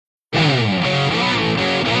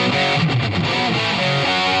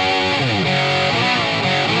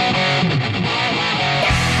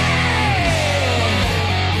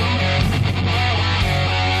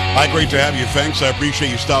Hi, great to have you. Thanks. I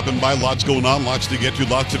appreciate you stopping by. Lots going on, lots to get to,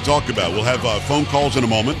 lots to talk about. We'll have phone calls in a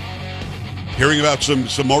moment. Hearing about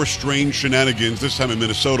some more strange shenanigans, this time in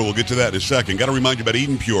Minnesota. We'll get to that in a second. Got to remind you about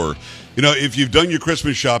Eden Pure. You know, if you've done your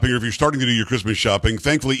Christmas shopping or if you're starting to do your Christmas shopping,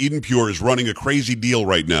 thankfully Eden Pure is running a crazy deal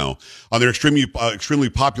right now on their extremely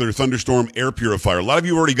popular Thunderstorm air purifier. A lot of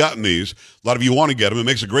you have already gotten these. A lot of you want to get them. It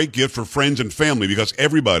makes a great gift for friends and family because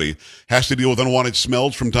everybody has to deal with unwanted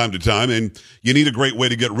smells from time to time, and you need a great way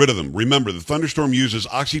to get rid of them. Remember, the Thunderstorm uses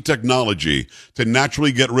Oxy technology to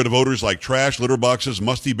naturally get rid of odors like trash, litter boxes,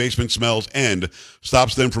 musty basement smells, and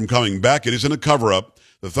stops them from coming back. It isn't a cover-up.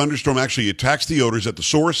 The Thunderstorm actually attacks the odors at the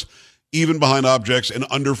source, even behind objects and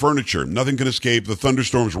under furniture. Nothing can escape the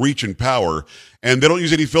Thunderstorm's reach and power, and they don't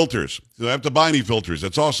use any filters. You don't have to buy any filters.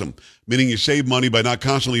 That's awesome, meaning you save money by not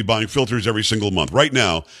constantly buying filters every single month. Right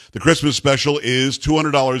now, the Christmas special is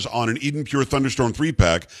 $200 on an Eden Pure Thunderstorm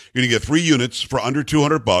 3-pack. You're going to get 3 units for under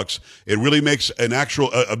 $200. It really makes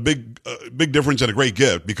a big difference and a great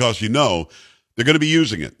gift because you know they're going to be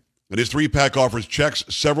using it. And his 3-pack offers checks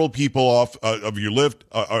several people off of your list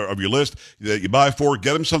that you buy for.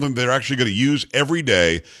 Get them something they're actually going to use every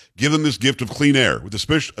day. Give them this gift of clean air. With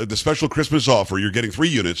the special Christmas offer, you're getting 3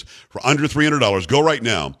 units for under $300. Go right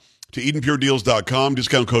now to EdenPureDeals.com,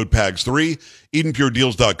 discount code PAGS3,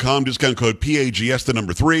 EdenPureDeals.com, discount code PAGS, the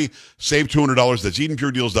number 3. Save $200. That's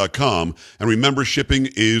EdenPureDeals.com. And remember, shipping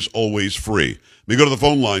is always free. Let me go to the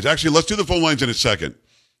phone lines. Actually, let's do the phone lines in a second.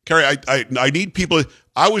 Carrie, I need people.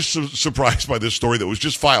 I was surprised by this story that was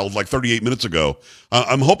just filed like 38 minutes ago.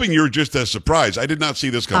 I'm hoping you're just as surprised. I did not see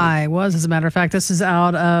this coming. I was, as a matter of fact. This is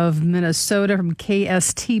out of Minnesota from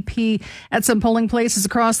KSTP. At some polling places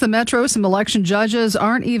across the metro, some election judges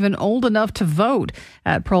aren't even old enough to vote.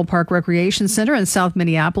 At Pearl Park Recreation Center in South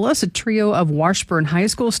Minneapolis, a trio of Washburn High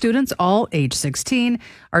School students, all age 16,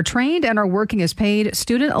 are trained and are working as paid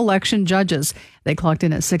student election judges. They clocked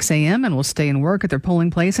in at 6 a.m. and will stay and work at their polling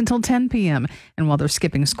place until 10 p.m. And while they're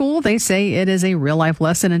skipping school, they say it is a real-life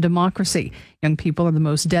lesson in democracy. Young people are the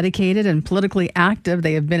most dedicated and politically active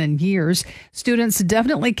they have been in years. Students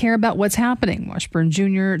definitely care about what's happening, Washburn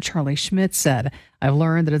Jr. Charlie Schmidt said. I've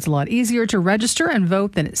learned that it's a lot easier to register and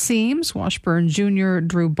vote than it seems, Washburn Jr.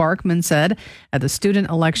 Drew Barkman said. The student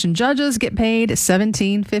election judges get paid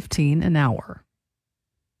 $17.15 an hour.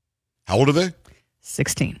 How old are they?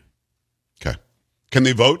 16. Okay. Can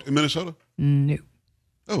they vote in Minnesota? No.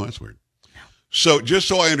 Oh, that's weird. So just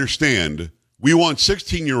so I understand, we want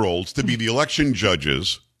 16-year-olds to be the election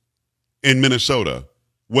judges in Minnesota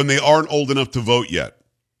when they aren't old enough to vote yet.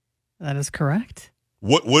 That is correct.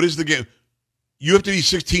 What is the game? You have to be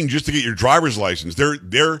 16 just to get your driver's license.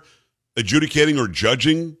 They're adjudicating or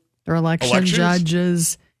judging. They're election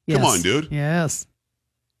judges. Yes. Come on, dude. Yes.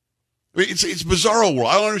 I mean, it's bizarro world.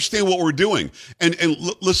 I don't understand what we're doing. And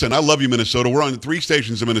listen, I love you, Minnesota. We're on 3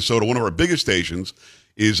 stations in Minnesota. One of our biggest stations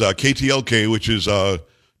is KTLK, which is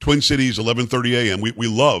Twin Cities, 11:30 a.m. We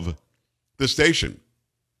love the station.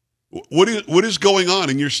 What is going on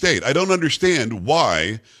in your state? I don't understand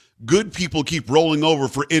why good people keep rolling over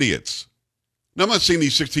for idiots. Now, I'm not saying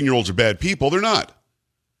these 16-year-olds are bad people. They're not.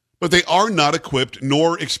 But they are not equipped,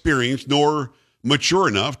 nor experienced, nor mature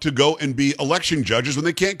enough to go and be election judges when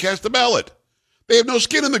they can't cast a ballot. They have no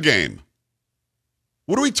skin in the game.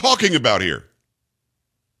 What are we talking about here?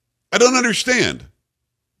 I don't understand.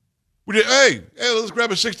 Hey, let's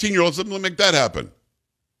grab a 16-year-old. Let's make that happen.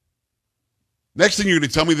 Next thing you're going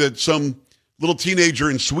to tell me that some little teenager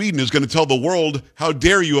in Sweden is going to tell the world, how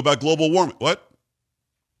dare you about global warming. What?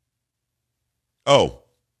 Oh,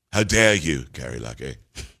 how dare you, Carrie Lucky.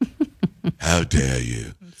 How dare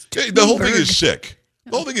you. The whole thing is sick.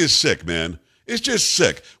 The whole thing is sick, man. It's just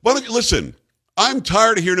sick. Why don't you listen? I'm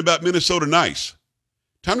tired of hearing about Minnesota nice.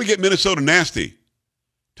 Time to get Minnesota nasty.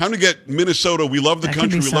 Time to get Minnesota, we love the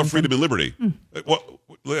country, we love freedom and liberty.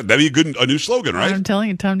 That'd be a new slogan, right? I'm telling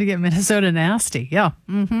you, time to get Minnesota nasty. Yeah.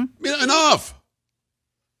 Mm-hmm. I mean, enough.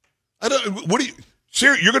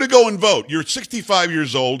 You're going to go and vote. You're 65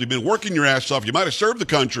 years old. You've been working your ass off. You might have served the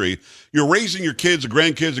country. You're raising your kids and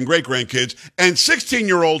grandkids and great-grandkids. And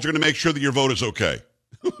 16-year-olds are going to make sure that your vote is okay.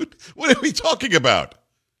 What are we talking about?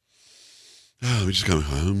 Let me just try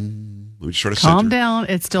to calm down.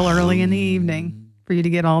 It's still early in the evening for you to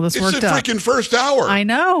get all this worked up. It's the freaking first hour. I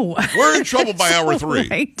know. We're in trouble by hour 3.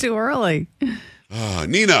 Way too early.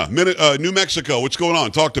 Nina, New Mexico. What's going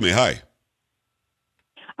on? Talk to me. Hi.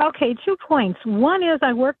 Okay, 2 points. One is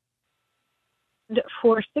I worked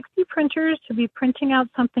for 60 printers to be printing out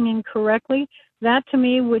something incorrectly. That, to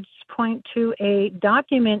me, would point to a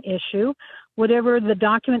document issue. Whatever the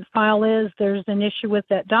document file is, there's an issue with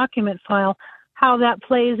that document file. How that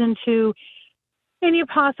plays into any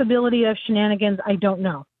possibility of shenanigans, I don't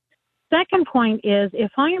know. Second point is,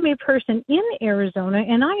 if I am a person in Arizona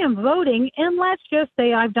and I am voting, and let's just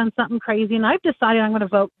say I've done something crazy and I've decided I'm going to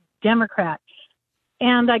vote Democrat,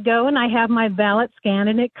 and I go and I have my ballot scanned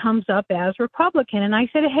and it comes up as Republican, and I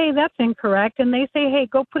said, hey, that's incorrect, and they say, hey,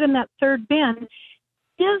 go put in that third bin.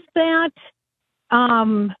 Is that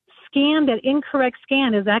scan, that incorrect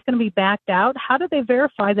scan, is that going to be backed out? How do they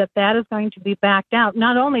verify that that is going to be backed out?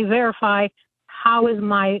 Not only verify, how is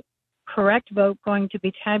my correct vote going to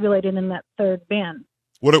be tabulated in that third bin?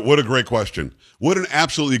 What a great question. What an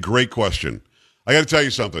absolutely great question. I got to tell you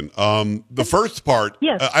something. The first part,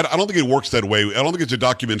 yes. I don't think it works that way. I don't think it's a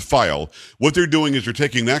document file. What they're doing is they're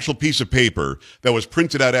taking an actual piece of paper that was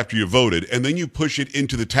printed out after you voted, and then you push it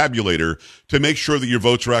into the tabulator to make sure that your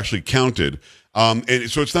votes are actually counted. And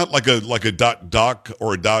so it's not like a .doc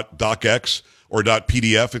or a .docx or a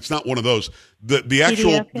 .pdf. It's not one of those. The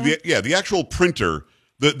actual PDF, the actual printer,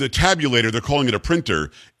 the tabulator, they're calling it a printer,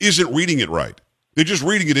 isn't reading it right. They're just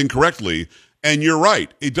reading it incorrectly. And you're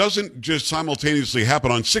right. It doesn't just simultaneously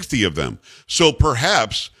happen on 60 of them. So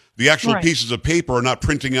perhaps the actual pieces of paper are not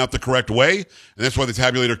printing out the correct way, and that's why the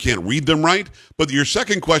tabulator can't read them right. But your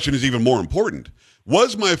second question is even more important.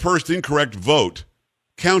 Was my first incorrect vote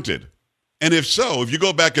counted? And if so, if you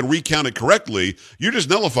go back and recount it correctly, you're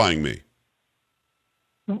just nullifying me.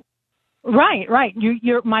 Right.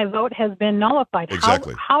 My vote has been nullified.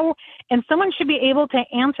 Exactly. How? And someone should be able to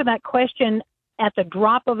answer that question at the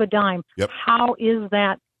drop of a dime. Yep. How is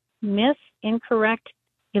that incorrect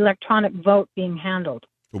electronic vote being handled?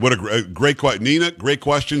 What a great question. Nina, great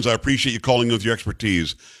questions. I appreciate you calling with your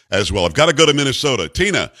expertise as well. I've got to go to Minnesota.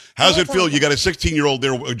 Tina, how's it feel? You got a 16-year-old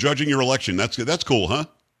there judging your election. That's cool, huh?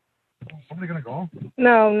 Somebody going to go?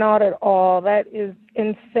 No, not at all. That is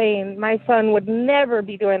insane. My son would never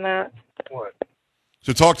be doing that. What?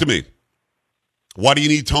 So talk to me. Why do you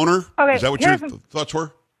need toner? Okay, Is that what your thoughts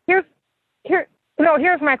were?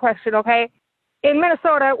 Here's my question, okay? In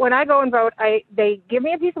Minnesota, when I go and vote, they give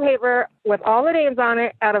me a piece of paper with all the names on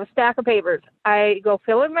it out of a stack of papers. I go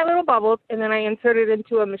fill in my little bubbles, and then I insert it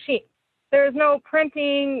into a machine. There's no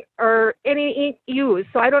printing or any ink used,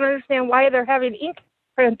 so I don't understand why they're having ink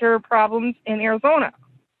printer problems in Arizona.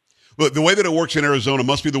 Well, the way that it works in Arizona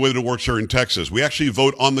must be the way that it works here in Texas. We actually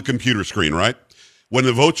vote on the computer screen, right? When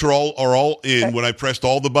the votes are all in, okay. When I pressed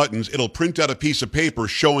all the buttons, it'll print out a piece of paper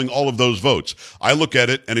showing all of those votes. I look at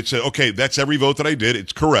it and it says, okay, that's every vote that I did.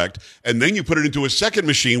 It's correct. And then you put it into a second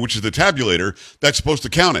machine, which is the tabulator, that's supposed to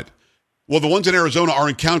count it. Well, the ones in Arizona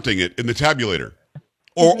aren't counting it in the tabulator.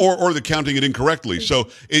 Or they're counting it incorrectly. So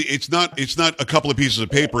it's not a couple of pieces of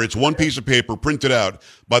paper. It's one piece of paper printed out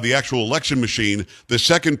by the actual election machine. The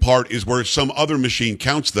second part is where some other machine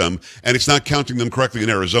counts them, and it's not counting them correctly in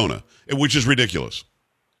Arizona, which is ridiculous.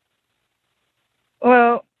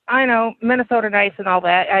 Well, I know Minnesota nice and all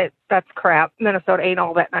that. That's crap. Minnesota ain't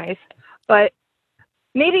all that nice. But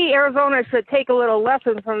maybe Arizona should take a little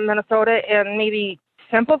lesson from Minnesota and maybe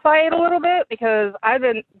simplify it a little bit, because I've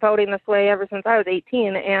been voting this way ever since I was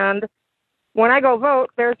 18, and when I go vote,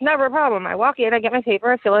 there's never a problem. I walk in, I get my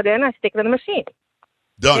paper, I fill it in, I stick it in the machine.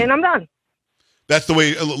 Done. And I'm done. That's the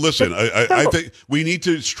way. Listen, I think we need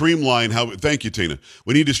to streamline how. Thank you, Tina.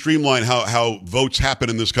 We need to streamline how votes happen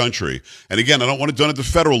in this country. And again, I don't want it done at the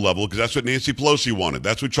federal level, because that's what Nancy Pelosi wanted.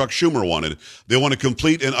 That's what Chuck Schumer wanted. They want a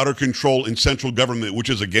complete and utter control in central government, which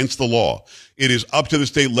is against the law. It is up to the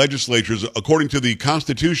state legislatures, according to the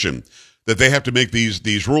Constitution, that they have to make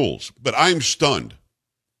these rules. But I'm stunned.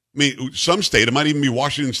 I mean, some state, it might even be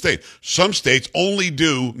Washington State, some states only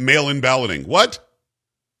do mail-in balloting. What?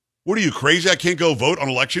 What are you, crazy? I can't go vote on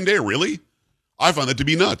Election Day? Really? I find that to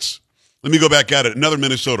be nuts. Let me go back at it. Another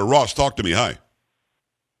Minnesota. Ross, talk to me. Hi.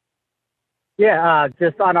 Yeah,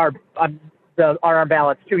 just on our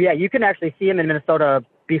ballots, too. Yeah, you can actually see them in Minnesota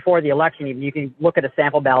before the election. Even you can look at a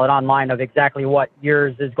sample ballot online of exactly what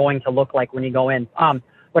yours is going to look like when you go in.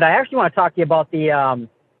 But I actually want to talk to you about the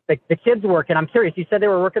kids working. I'm curious. You said they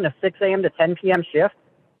were working a 6 a.m. to 10 p.m. shift?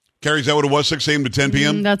 Carrie, is that what it was, 6 a.m. to 10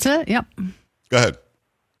 p.m.? That's it, yep. Go ahead.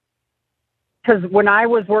 Because when I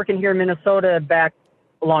was working here in Minnesota back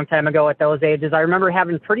a long time ago at those ages, I remember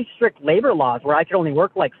having pretty strict labor laws where I could only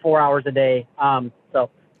work like 4 hours a day. I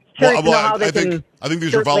think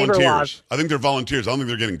these are volunteers. I think they're volunteers. I don't think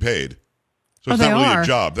they're getting paid. So it's not really a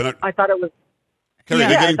job. I thought it was. Carrie,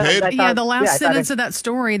 they're getting paid? The last sentence of that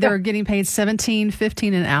story, they're getting paid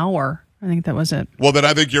 $17.15 an hour. I think that was it. Well, then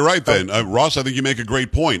I think you're right then. Ross, I think you make a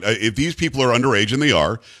great point. If these people are underage, and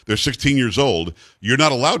they're 16 years old, you're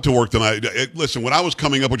not allowed to work them. Listen, when I was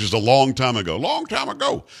coming up, which is a long time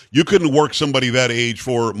ago, you couldn't work somebody that age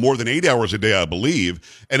for more than 8 hours a day, I believe.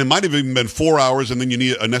 And it might have even been 4 hours, and then you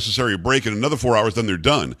need a necessary break and another 4 hours, then they're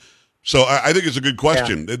done. So I think it's a good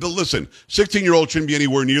question. Yeah. Listen, 16-year-old shouldn't be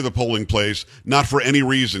anywhere near the polling place, not for any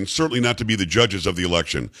reason, certainly not to be the judges of the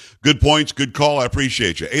election. Good points, good call. I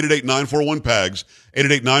appreciate you. 888-941-PAGS,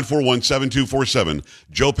 888-941-7247,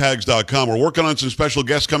 joepags.com. We're working on some special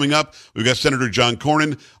guests coming up. We've got Senator John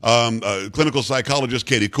Cornyn, clinical psychologist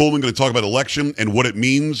Katie Kuhlman, going to talk about election and what it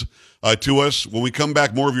means to us. When we come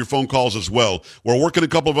back, more of your phone calls as well. We're working a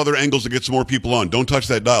couple of other angles to get some more people on. Don't touch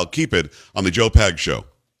that dial. Keep it on the Joe Pags Show.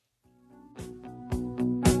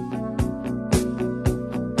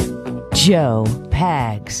 Joe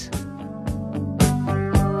Pags.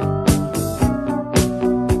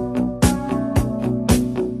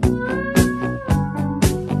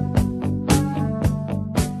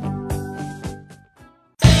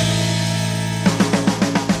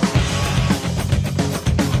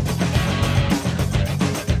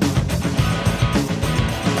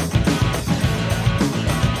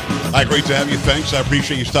 Hi, great to have you. Thanks. I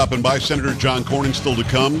appreciate you stopping by. Senator John Cornyn still to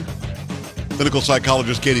come. Clinical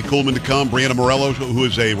psychologist Katie Kuhlman to come. Brianna Morello, who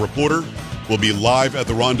is a reporter, will be live at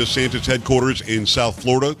the Ron DeSantis headquarters in South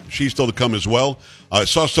Florida. She's still to come as well. I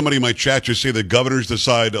saw somebody in my chat just say that governors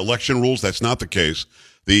decide election rules. That's not the case.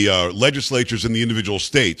 The legislatures in the individual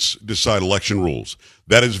states decide election rules.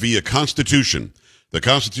 That is via Constitution. The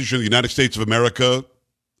Constitution of the United States of America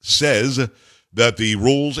says that the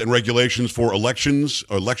rules and regulations for elections,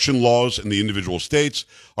 election laws in the individual states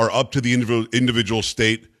are up to the individual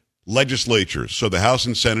state legislatures, so the House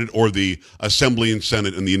and Senate or the Assembly and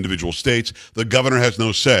Senate in the individual states. The governor has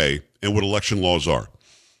no say in what election laws are.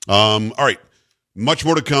 All right, much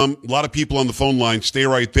more to come. A lot of people on the phone line. Stay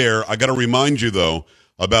right there. I got to remind you, though,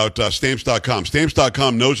 about Stamps.com.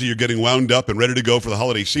 Stamps.com knows that you're getting wound up and ready to go for the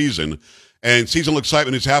holiday season, and seasonal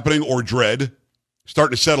excitement is happening, or dread,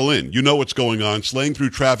 starting to settle in. You know what's going on. Slaying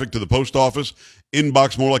through traffic to the post office,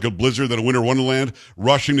 inbox more like a blizzard than a winter wonderland,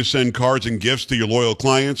 rushing to send cards and gifts to your loyal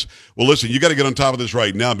clients. Well, listen, you got to get on top of this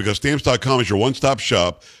right now, because Stamps.com is your one-stop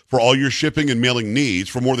shop for all your shipping and mailing needs.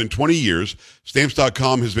 For more than 20 years,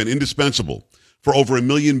 Stamps.com has been indispensable for over 1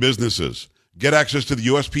 million businesses. Get access to the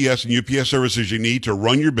USPS and UPS services you need to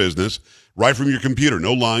run your business right from your computer.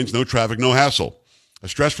 No lines, no traffic, no hassle. A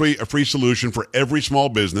stress-free, a free solution for every small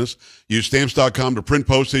business. Use Stamps.com to print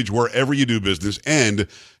postage wherever you do business, and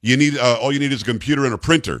you need all you need is a computer and a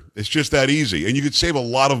printer. It's just that easy, and you could save a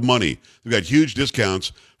lot of money. We've got huge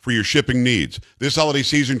discounts for your shipping needs. This holiday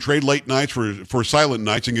season, trade late nights for silent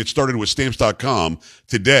nights and get started with Stamps.com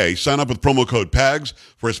today. Sign up with promo code PAGS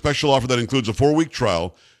for a special offer that includes a 4-week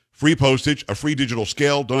trial, free postage, a free digital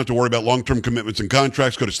scale. Don't have to worry about long-term commitments and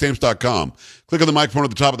contracts. Go to Stamps.com. Click on the microphone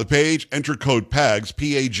at the top of the page. Enter code PAGS,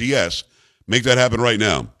 P-A-G-S. Make that happen right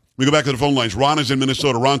now. We go back to the phone lines. Ron is in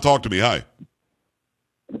Minnesota. Ron, talk to me. Hi.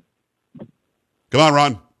 Come on,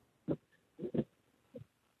 Ron.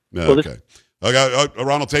 Okay.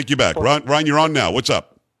 Ron, I'll take you back. Ron, you're on now. What's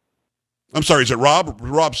up? I'm sorry. Is it Rob?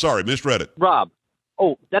 Rob, sorry. Misread it. Rob.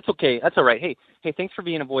 Oh, that's okay. That's all right. Hey, thanks for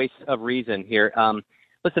being a voice of reason here.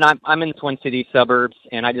 Listen, I'm in the Twin Cities suburbs,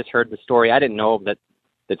 and I just heard the story. I didn't know that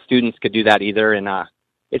students could do that either, and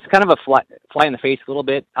it's kind of a fly in the face a little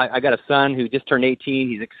bit. I got a son who just turned 18.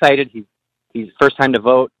 He's excited. He's first time to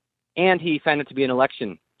vote, and he signed up to be an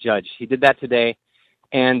election judge. He did that today,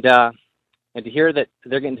 and to hear that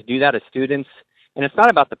they're getting to do that as students, and it's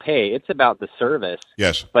not about the pay; it's about the service.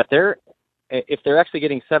 Yes. But if they're actually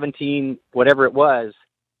getting 17, whatever it was,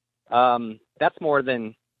 that's more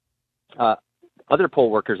than other poll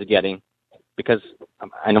workers are getting, because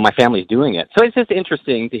I know my family's doing it. So it's just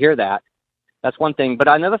interesting to hear that. That's one thing. But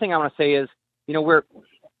another thing I want to say is,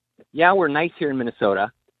 we're nice here in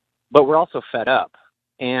Minnesota, but we're also fed up.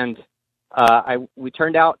 And we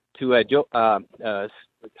turned out to a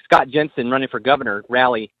Scott Jensen running for governor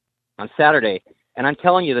rally on Saturday, and I'm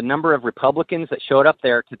telling you, the number of Republicans that showed up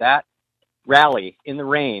there to that rally in the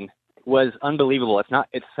rain was unbelievable.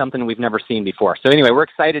 It's something we've never seen before. So anyway, we're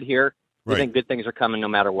excited here. I think good things are coming no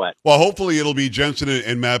matter what. Well, hopefully it'll be Jensen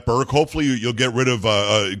and Matt Burke. Hopefully you'll get rid of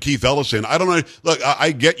Keith Ellison. I don't know. Look,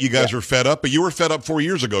 I get you guys are fed up, but you were fed up 4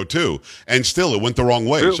 years ago too, and still it went the wrong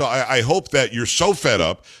way. True. So I hope that you're so fed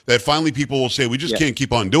up that finally people will say, we just can't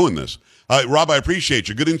keep on doing this. Rob, I appreciate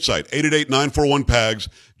you. Good insight. 888-941-PAGS,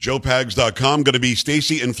 joepags.com. Going to be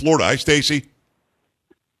Stacy in Florida. Hi, Stacy.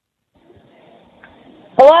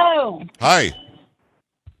 Hello. Hi.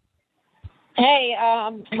 Hey,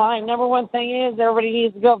 my number one thing is everybody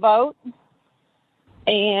needs to go vote.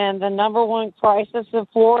 And the number one crisis in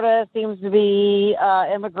Florida seems to be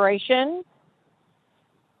immigration.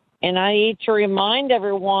 And I need to remind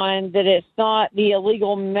everyone that it's not the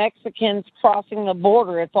illegal Mexicans crossing the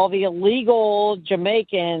border. It's all the illegal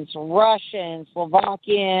Jamaicans, Russians,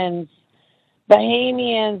 Slovakians,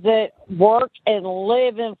 Bahamians that work and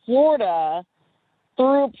live in Florida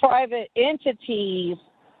through private entities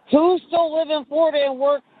who still live in Florida and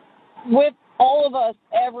work with all of us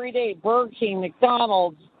every day. Burger King,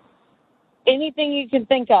 McDonald's, anything you can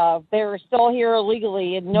think of. They're still here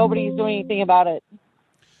illegally, and nobody's doing anything about it.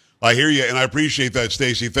 I hear you, and I appreciate that,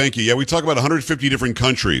 Stacey. Thank you. Yeah, we talk about 150 different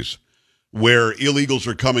countries where illegals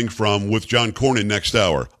are coming from with John Cornyn next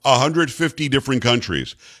hour. 150 different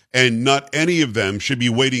countries, and not any of them should be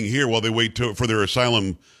waiting here while they wait for their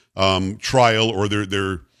asylum trial or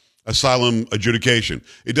their asylum adjudication.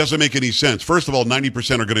 It doesn't make any sense. First of all,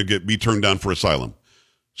 90% are going to be turned down for asylum.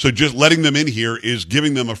 So just letting them in here is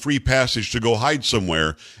giving them a free passage to go hide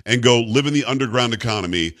somewhere and go live in the underground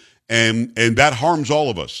economy, and that harms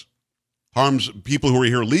all of us. Harms people who are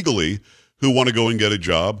here legally who want to go and get a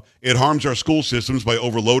job. It harms our school systems by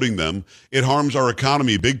overloading them. It harms our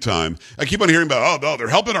economy big time. I keep on hearing about, oh, no, they're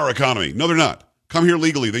helping our economy. No, they're not. Come here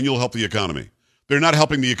legally, then you'll help the economy. They're not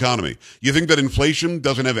helping the economy. You think that inflation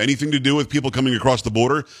doesn't have anything to do with people coming across the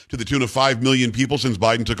border to the tune of 5 million people since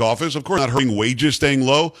Biden took office? Of course, not hurting wages staying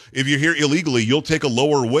low. If you're here illegally, you'll take a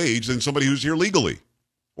lower wage than somebody who's here legally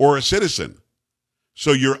or a citizen.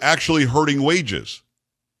 So you're actually hurting wages.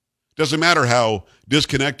 Doesn't matter how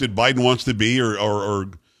disconnected Biden wants to be or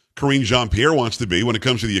Karine Jean-Pierre wants to be when it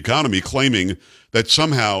comes to the economy, claiming that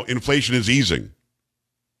somehow inflation is easing.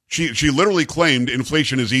 She literally claimed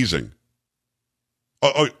inflation is easing.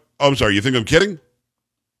 Oh, I'm sorry. You think I'm kidding?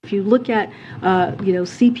 If you look at,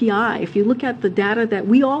 CPI, if you look at the data that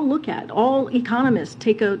we all look at, all economists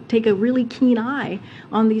take a really keen eye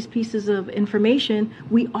on these pieces of information,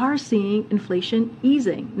 we are seeing inflation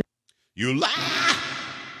easing. You lie.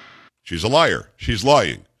 She's a liar. She's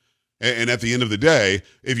lying. And at the end of the day,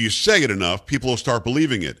 if you say it enough, people will start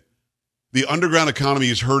believing it. The underground economy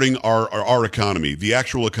is hurting our economy, the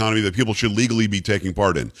actual economy that people should legally be taking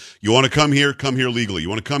part in. You want to come here legally. You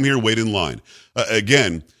want to come here, wait in line.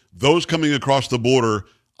 Again, those coming across the border,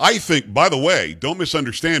 I think, by the way, don't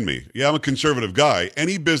misunderstand me. Yeah, I'm a conservative guy.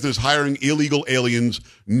 Any business hiring illegal aliens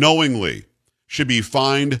knowingly should be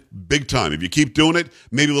fined big time. If you keep doing it,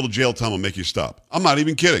 maybe a little jail time will make you stop. I'm not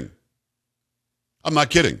even kidding. I'm not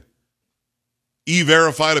kidding.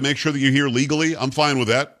 E-Verify to make sure that you're here legally, I'm fine with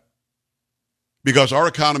that. Because our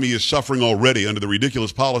economy is suffering already under the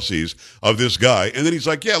ridiculous policies of this guy. And then he's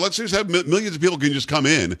like, yeah, let's just have millions of people can just come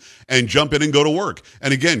in and jump in and go to work.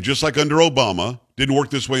 And again, just like under Obama, didn't work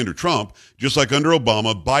this way under Trump, just like under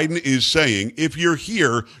Obama, Biden is saying, if you're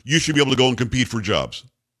here, you should be able to go and compete for jobs.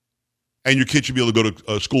 And your kids should be able to go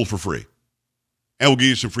to school for free. And we'll give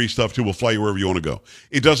you some free stuff too. We'll fly you wherever you want to go.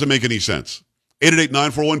 It doesn't make any sense.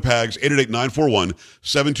 888-941-PAGS, 888-941-7247,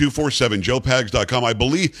 joepags.com. I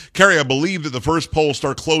believe that the first polls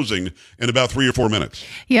start closing in about 3 or 4 minutes.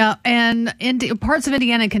 Yeah, and parts of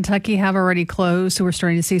Indiana and Kentucky have already closed, so we're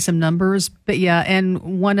starting to see some numbers. But yeah, and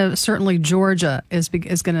certainly Georgia is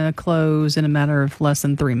going to close in a matter of less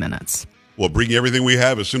than 3 minutes. We'll bring you everything we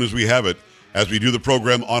have as soon as we have it as we do the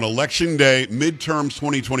program on Election Day, midterms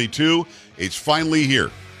 2022. It's finally here.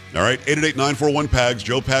 All right, 888-941-PAGS,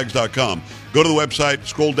 joepags.com. Go to the website,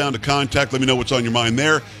 scroll down to contact, let me know what's on your mind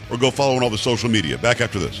there, or go follow on all the social media. Back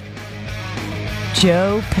after this.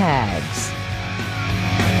 Joe Pags.